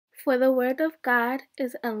For the word of God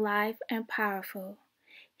is alive and powerful.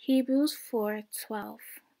 Hebrews 4:12.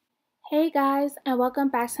 Hey guys, and welcome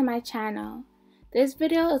back to my channel. This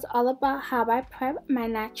video is all about how I prep my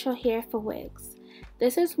natural hair for wigs.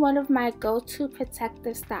 This is one of my go-to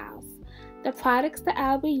protective styles. The products that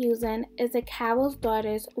I'll be using is the Carol's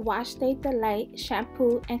Daughters Wash Day Delight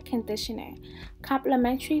Shampoo and Conditioner,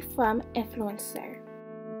 complimentary from Influenster.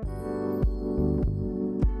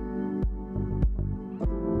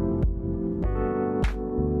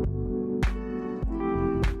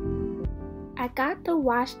 I got the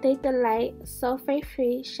Wash Day Delight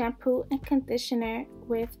sulfate-free shampoo and conditioner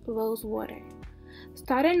with rose water.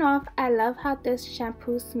 Starting off, I love how this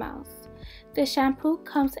shampoo smells. The shampoo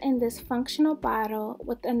comes in this functional bottle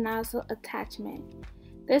with a nozzle attachment.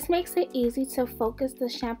 This makes it easy to focus the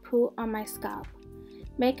shampoo on my scalp.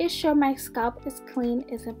 Making sure my scalp is clean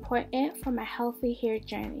is important for my healthy hair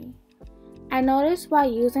journey. I noticed while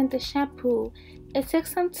using the shampoo, it took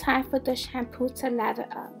some time for the shampoo to lather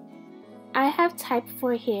up. I have type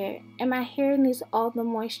 4 hair, and my hair needs all the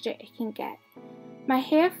moisture it can get. My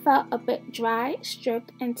hair felt a bit dry,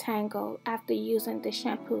 stripped, and tangled after using the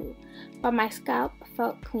shampoo, but my scalp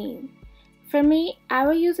felt clean. For me, I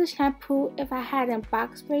would use a shampoo if I had in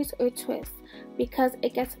box braids or twists because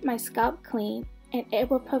it gets my scalp clean and it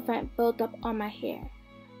will prevent buildup on my hair,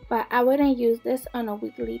 but I wouldn't use this on a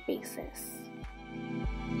weekly basis.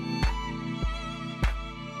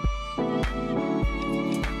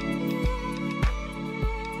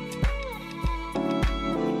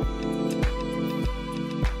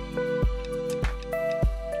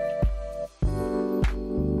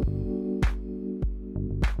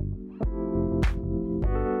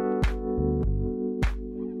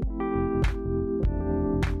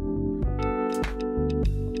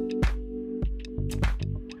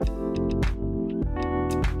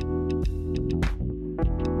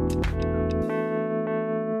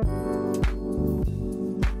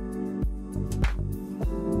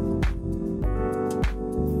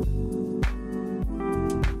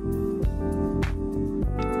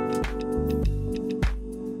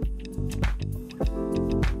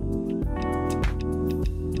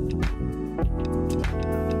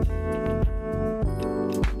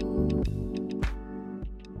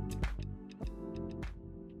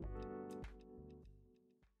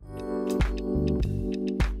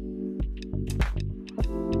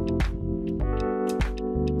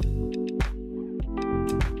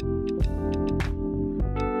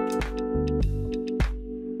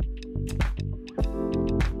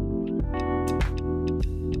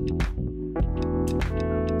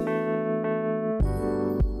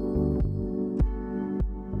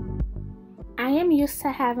 I am used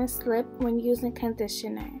to having slip when using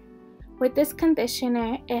conditioner. With this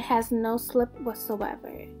conditioner, it has no slip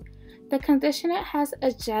whatsoever. The conditioner has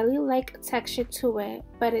a jelly-like texture to it,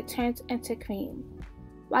 but it turns into cream.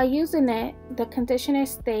 While using it, the conditioner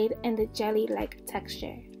stayed in the jelly-like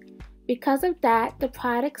texture. Because of that, the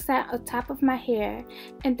product sat on top of my hair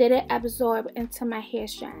and didn't absorb into my hair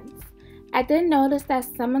strands. I did notice that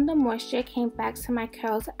some of the moisture came back to my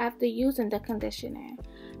curls after using the conditioner.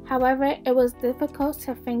 However, it was difficult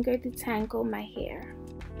to finger detangle my hair.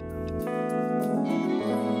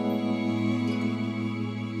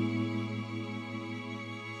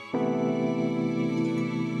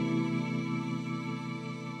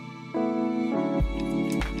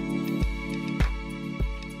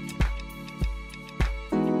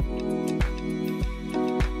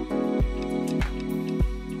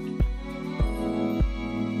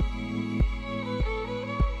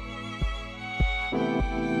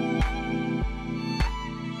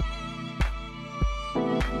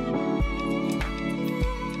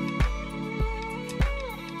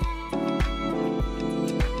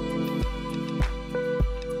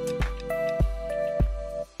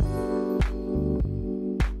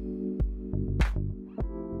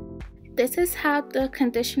 This is how the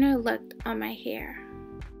conditioner looked on my hair.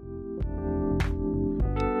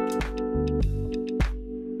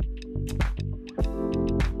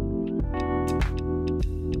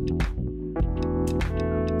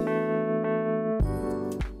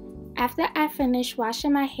 After I finished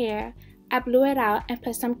washing my hair, I blew it out and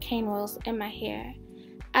put some Cornrows in my hair.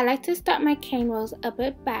 I like to start my Cornrows a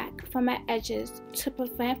bit back from my edges to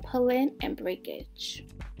prevent pulling and breakage.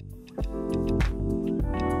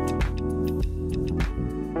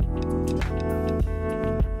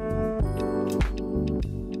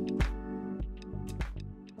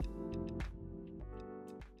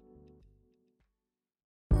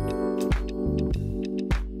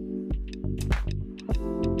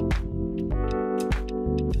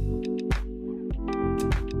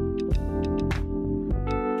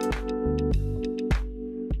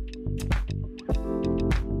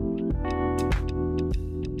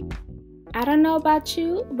 I don't know about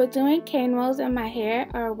you, but doing Cornrows in my hair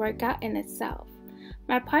are a workout in itself.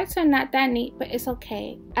 My parts are not that neat, but it's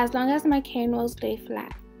okay, as long as my Cornrows lay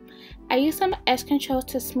flat. I use some edge control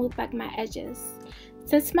to smooth back my edges.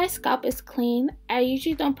 Since my scalp is clean, I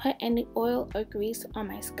usually don't put any oil or grease on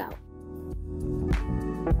my scalp.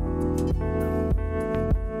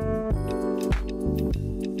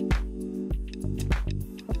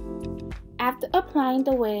 After applying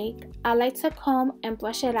the wig, I like to comb and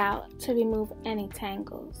brush it out to remove any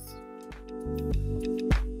tangles.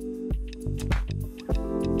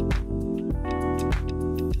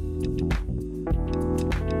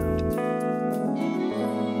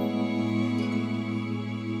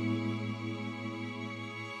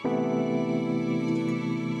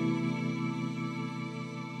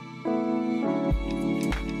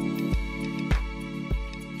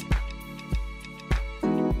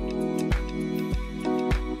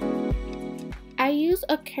 I use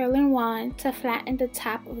a curling wand to flatten the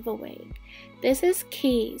top of the wig. This is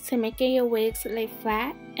key to making your wigs lay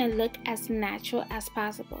flat and look as natural as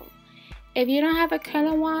possible. If you don't have a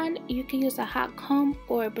curling wand, you can use a hot comb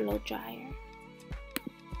or a blow dryer.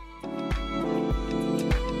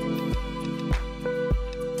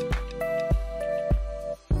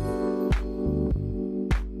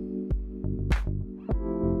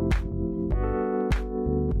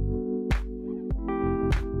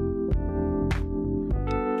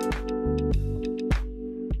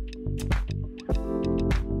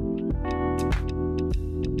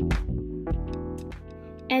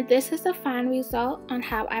 And this is the final result on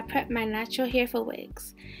how I prep my natural hair for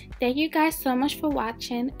wigs. Thank you guys so much for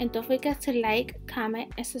watching, and don't forget to like,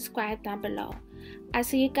 comment, and subscribe down below. I'll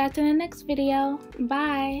see you guys in the next video.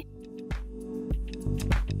 Bye!